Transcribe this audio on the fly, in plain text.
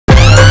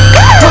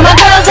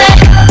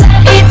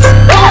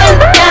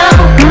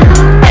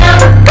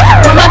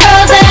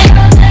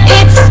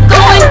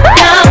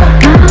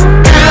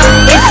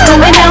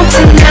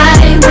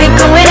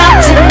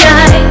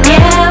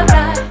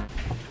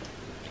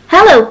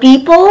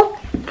people,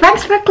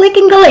 thanks for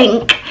clicking the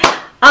link.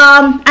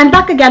 I'm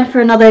back again for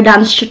another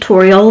dance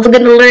tutorial. We're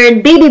gonna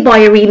learn Baby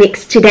Boy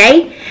remix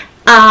today.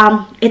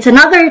 It's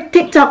another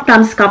TikTok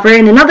dance cover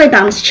and another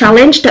dance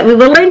challenge that we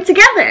will learn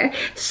together.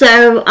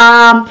 So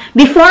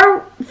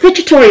before the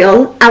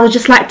tutorial, I would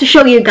just like to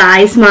show you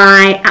guys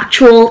my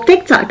actual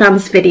TikTok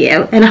dance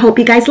video, and I hope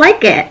you guys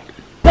like it.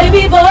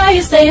 Baby boy,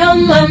 you stay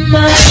on my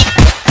mind.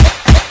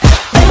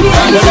 Baby,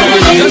 I'm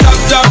you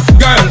top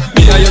girl,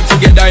 me and you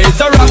together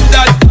is a rock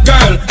that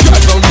girl.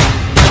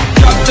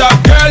 Top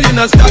girl, you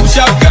know stop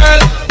shop girl.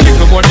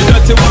 Little more than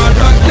dirty one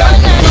rock that.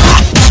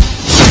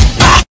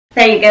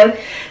 There you go.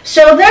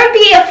 So there'll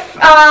be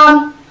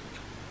a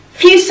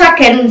few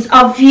seconds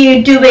of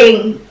you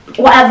doing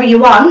whatever you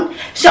want.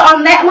 So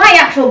on my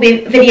actual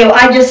video,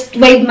 I just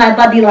wave my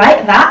body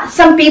like that.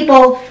 Some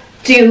people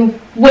do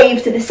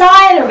wave to the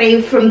side or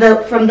wave from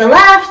the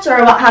left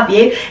or what have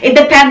you. It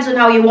depends on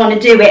how you want to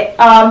do it.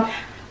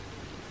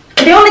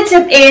 The only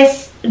tip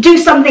is do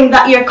something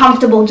that you're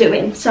comfortable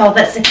doing. So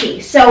that's the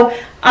key. So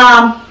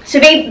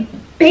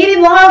baby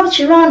boy, what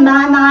you're on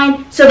my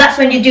mind. So that's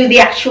when you do the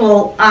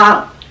actual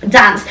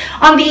dance.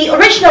 On the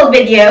original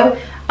video,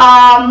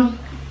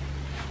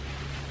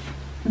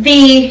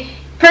 the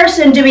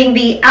person doing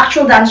the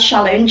actual dance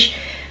challenge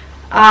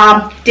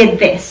did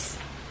this.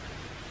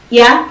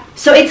 Yeah,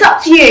 so it's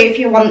up to you if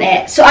you want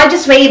it. So I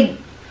just wave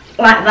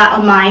like that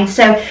on mine.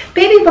 So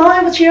baby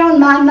boy, what's your on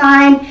my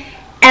mind?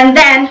 And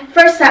then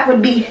first step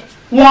would be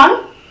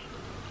 1.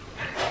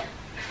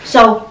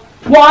 So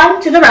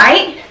 1 to the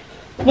right,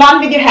 1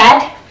 with your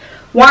head,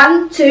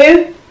 1,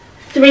 2,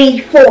 3,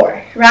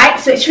 4, right?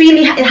 So it's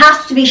really, it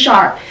has to be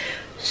sharp.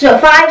 So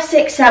 5,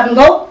 6, 7,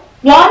 go.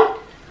 1,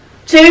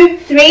 2,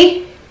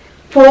 3,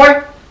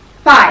 4,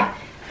 5.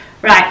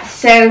 Right,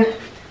 so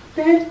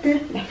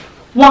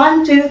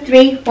 1, 2,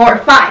 3, 4,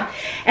 5.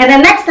 And the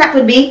next step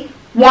would be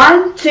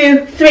 1,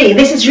 2, 3.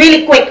 This is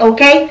really quick,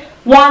 okay?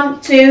 1,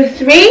 2,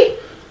 3.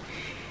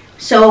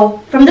 So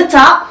from the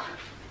top,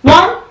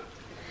 1,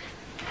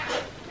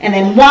 and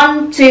then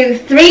 1, 2,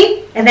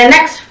 3, and then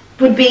next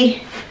would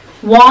be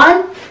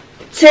 1,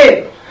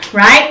 2,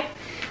 right?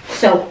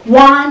 So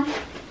 1,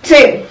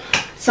 2.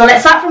 So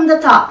let's start from the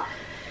top.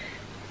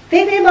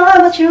 Baby boy,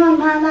 what's your on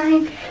my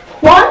mind?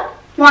 1,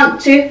 1,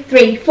 2,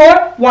 3,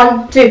 4.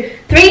 1, 2,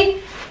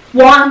 3.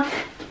 1,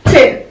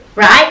 2.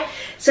 Right?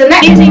 So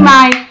next, using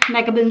my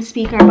Megaboom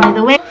speaker, by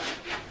the way.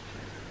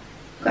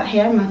 Got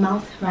hair in my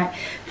mouth. Right.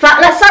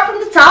 Let's start from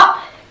the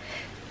top.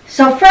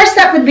 So first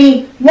step would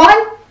be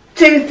 1,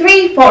 2,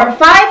 3, 4,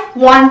 5.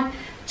 1,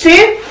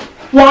 2,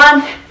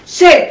 1,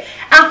 2.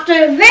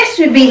 After this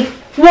would be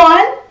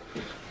 1,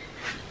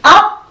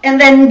 up and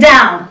then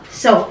down.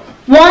 So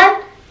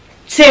 1,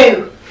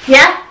 2.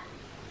 Yeah?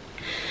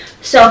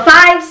 So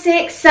 5,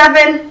 6,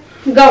 7,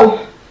 go.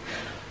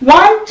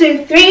 1,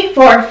 2, 3,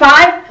 4,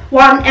 5.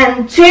 1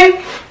 and 2.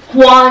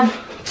 1,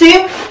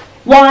 2.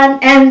 1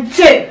 and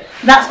 2.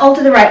 That's all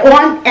to the right.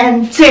 1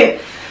 and 2.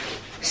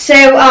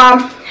 So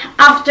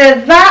after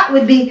that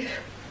would be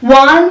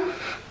 1,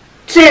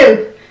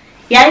 2.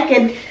 Yeah, you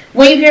can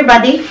wave your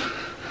body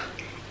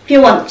if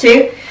you want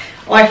to,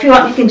 or if you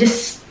want, you can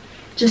just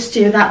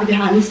do that with your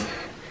hands.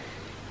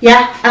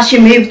 Yeah, as you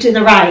move to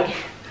the right.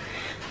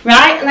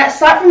 Right, let's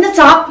start from the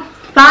top.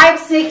 5,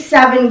 6,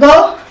 7,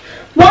 go.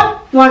 1,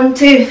 1,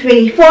 2,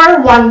 3,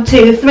 4. 1,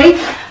 2, 3.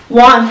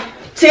 1,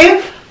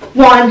 2,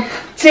 1,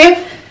 2,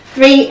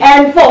 3,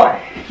 and 4.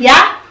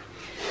 Yeah?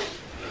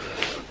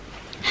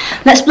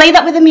 Let's play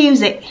that with the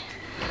music.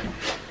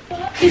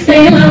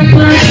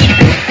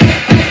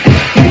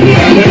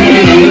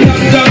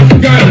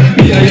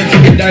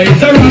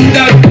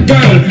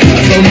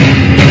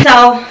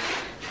 So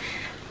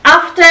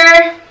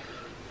after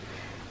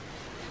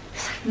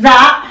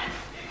that,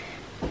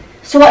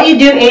 so what you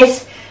do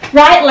is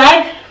right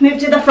leg move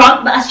to the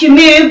front, but as you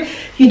move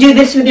you do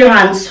this with your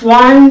hands.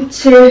 1,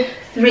 2,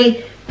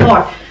 3,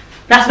 4.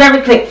 That's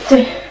very quick.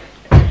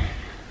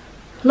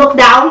 Look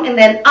down and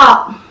then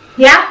up.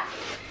 Yeah,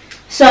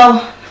 so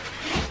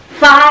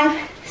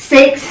 5,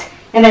 6,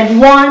 and then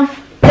 1, 2,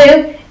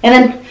 and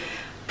then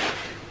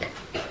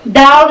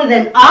down and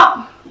then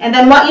up. And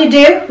then what you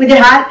do with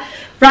your hand,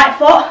 right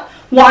foot,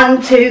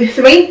 1, 2,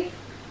 3,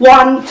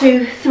 1,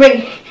 2,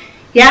 3.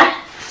 Yeah,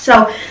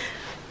 so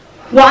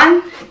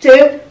 1,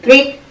 2,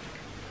 3,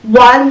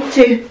 1,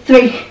 2,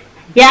 3.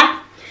 Yeah,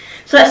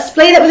 so let's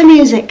play that with the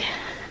music.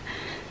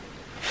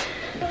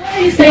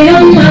 stay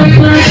on my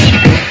mind.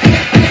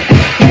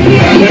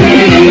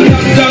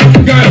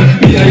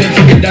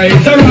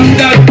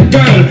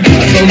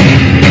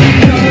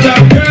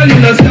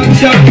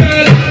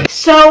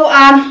 So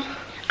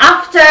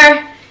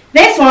after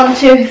this 1,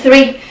 2,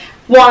 3,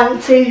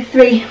 1, 2,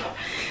 3,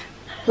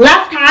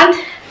 left hand,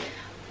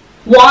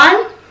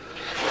 1,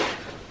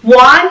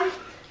 1,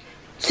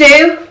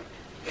 2,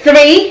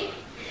 3.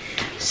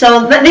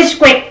 So this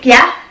quick,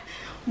 yeah.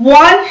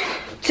 1,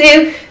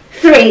 2,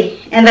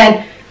 3, and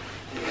then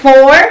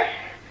 4.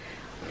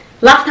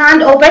 Left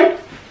hand open,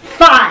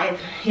 5.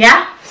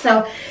 Yeah.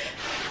 So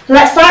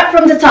let's start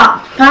from the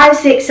top. 5,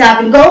 6,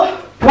 7. Go.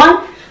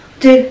 1,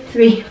 2,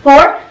 3,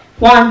 4.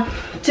 1,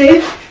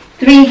 2,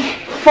 3,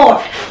 4,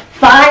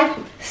 5,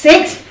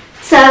 6,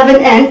 7,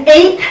 and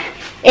 8.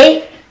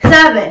 8,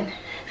 7.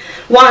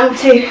 1,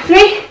 2,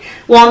 3.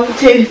 1,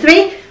 2,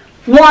 3.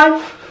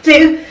 1,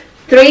 2,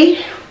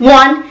 3.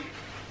 1,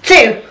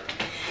 2.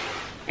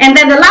 And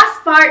then the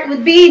last part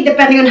would be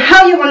depending on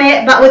how you want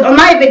it, but on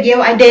my video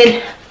I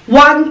did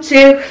 1,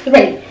 2,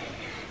 3.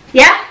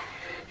 Yeah?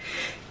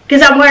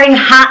 Because I'm wearing a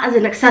hat as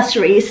an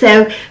accessory,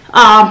 so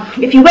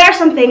if you wear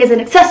something as an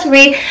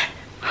accessory,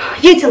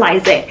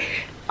 utilize it.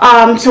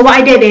 So what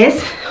I did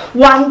is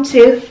 1,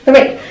 2,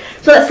 3.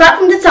 So let's start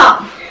from the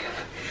top.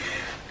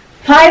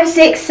 5,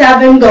 6,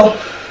 7, go.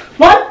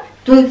 1,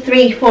 2,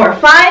 3, 4,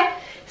 5,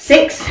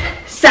 6,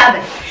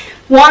 7.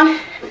 1,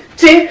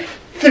 2,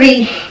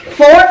 3,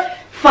 4,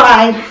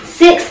 5,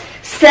 6,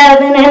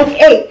 7, and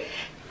 8.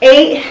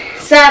 8,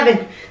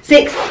 7,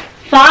 6,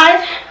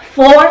 5,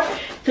 4,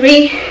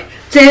 3,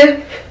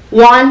 2,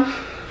 1,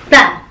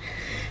 done.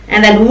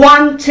 And then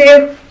 1,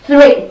 2,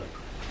 3.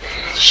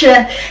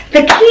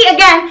 The key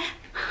again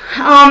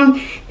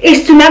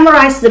is to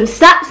memorize some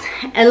steps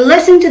and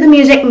listen to the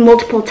music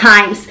multiple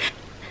times.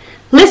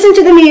 Listen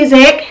to the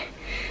music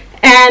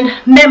and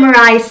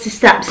memorize the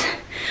steps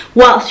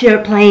whilst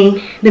you're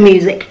playing the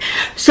music.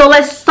 So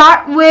let's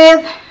start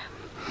with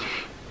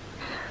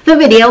the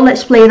video.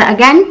 Let's play that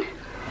again.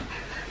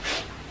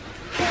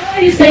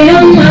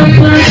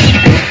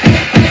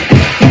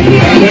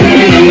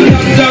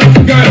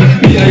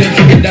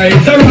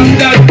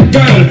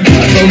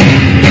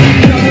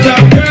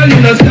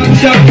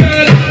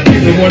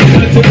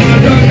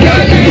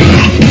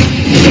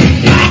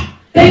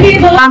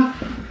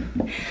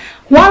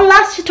 One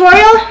last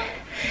tutorial,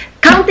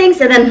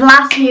 countings, and then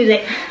last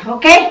music.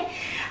 Okay,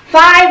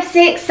 5,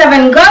 6,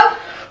 7, go.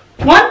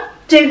 1,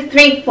 2,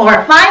 3,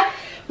 4, 5.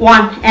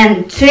 1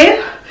 and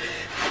 2,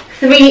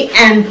 3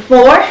 and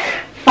 4,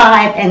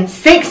 5 and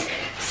 6,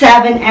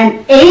 7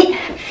 and 8.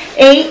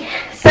 8,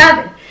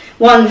 7.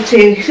 1,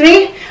 2,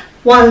 3.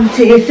 1,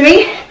 2,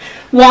 3.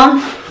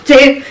 1,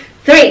 2,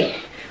 3.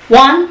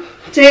 1,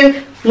 2,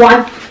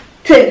 1,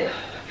 2.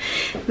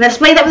 Let's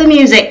play that with the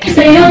music.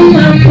 Stay on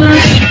my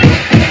mind.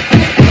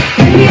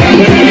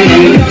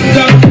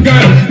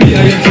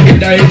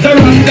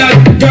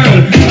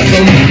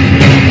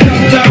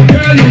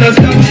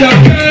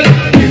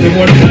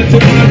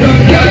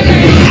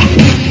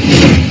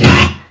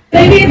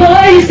 Baby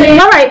boy, stay.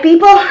 Alright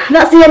people,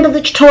 that's the end of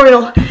the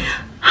tutorial.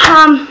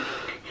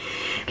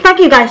 Thank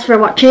you guys for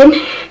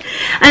watching.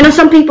 I know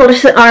some people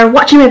are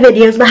watching my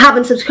videos but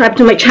haven't subscribed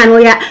to my channel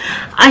yet.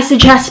 I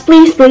suggest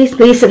please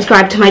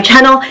subscribe to my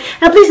channel,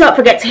 and please don't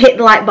forget to hit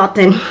the like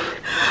button.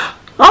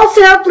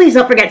 Also, please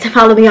don't forget to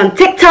follow me on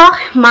TikTok.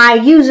 My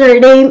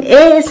username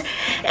is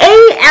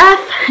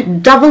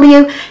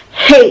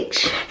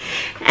AFWH,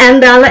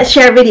 and let's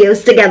share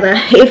videos together.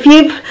 If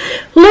you've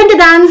learned to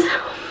dance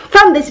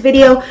from this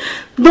video,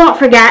 don't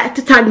forget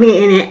to tag me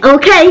in it,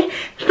 okay?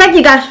 Thank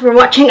you guys for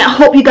watching. I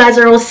hope you guys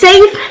are all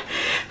safe.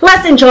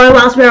 Let's enjoy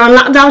whilst we're on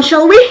lockdown,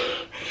 shall we?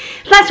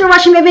 Thanks for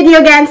watching my video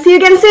again. See you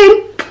again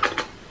soon.